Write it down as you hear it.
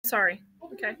Sorry.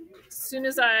 Okay. As soon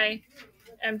as I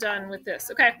am done with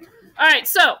this. Okay. All right.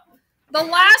 So the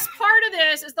last part of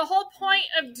this is the whole point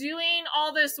of doing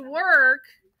all this work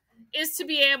is to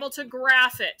be able to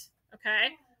graph it.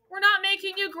 Okay. We're not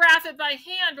making you graph it by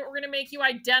hand, but we're going to make you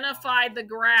identify the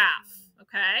graph.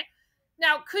 Okay.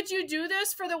 Now, could you do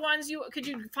this for the ones could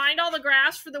you find all the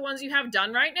graphs for the ones you have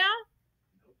done right now?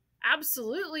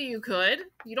 Absolutely, you could.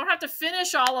 You don't have to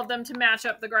finish all of them to match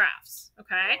up the graphs.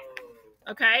 Okay.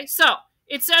 Okay. So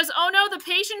it says, oh no, the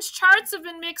patient's charts have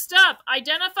been mixed up.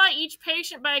 Identify each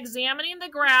patient by examining the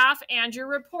graph and your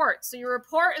report. So your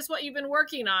report is what you've been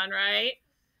working on, right?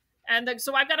 And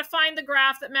so I've got to find the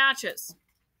graph that matches.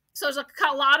 So there's a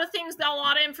lot of things, a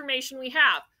lot of information we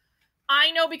have.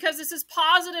 I know because this is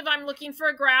positive, I'm looking for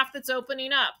a graph that's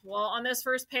opening up. Well, on this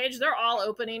first page, they're all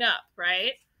opening up,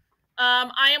 right?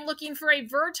 I am looking for a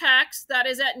vertex that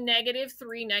is at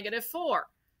 -3, -4.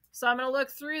 So I'm going to look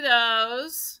through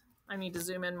those. I need to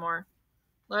zoom in more.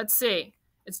 Let's see.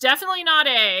 It's definitely not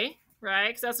A, right?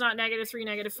 Because that's not -3,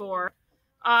 -4.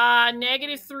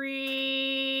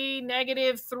 -3,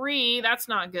 -3. That's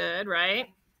not good,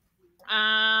 right?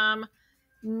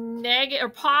 Negative or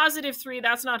 +3.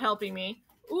 That's not helping me.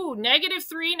 Ooh,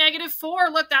 -3, -4.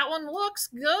 Look, that one looks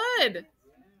good.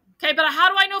 Okay, but how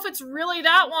do I know if it's really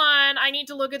that one? I need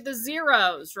to look at the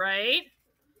zeros, right?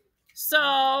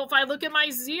 So if I look at my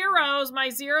zeros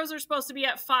are supposed to be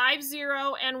at 5,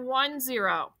 0, and 1,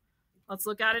 0. Let's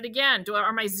look at it again.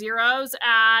 Are my zeros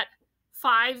at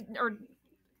 5, or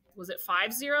was it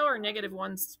 5, 0 or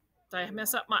 -1? Did I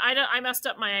mess up I messed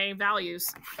up my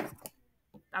values.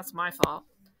 That's my fault.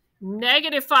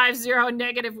 -5, 0,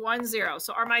 -1, 0.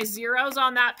 So are my zeros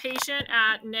on that patient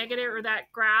at negative, or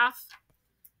that graph,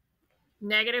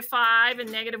 -5 and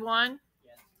 -1?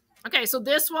 Okay, so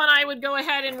this one I would go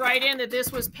ahead and write in that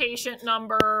this was patient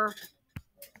number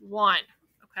 1.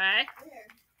 Okay.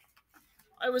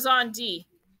 It was on D.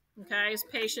 Okay, it's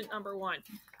patient number 1.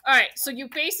 All right, so you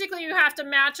have to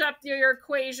match up your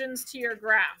equations to your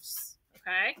graphs.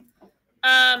 Okay.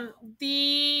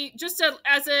 Just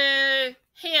as a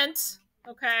hint,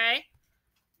 okay,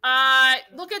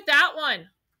 look at that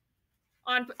one.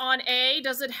 On A,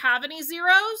 does it have any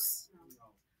zeros?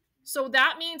 So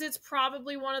that means it's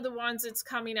probably one of the ones that's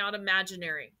coming out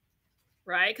imaginary,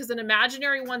 right? Because an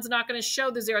imaginary one's not going to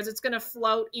show the zeros. It's going to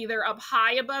float either up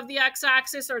high above the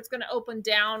x-axis, or it's going to open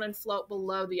down and float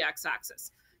below the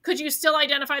x-axis. Could you still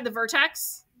identify the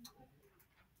vertex?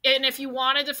 And if you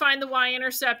wanted to find the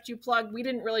y-intercept, we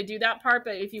didn't really do that part,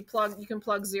 but if you can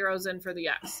plug zeros in for the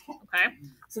x, okay?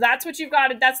 So that's what you've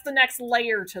got. That's the next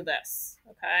layer to this,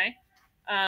 okay?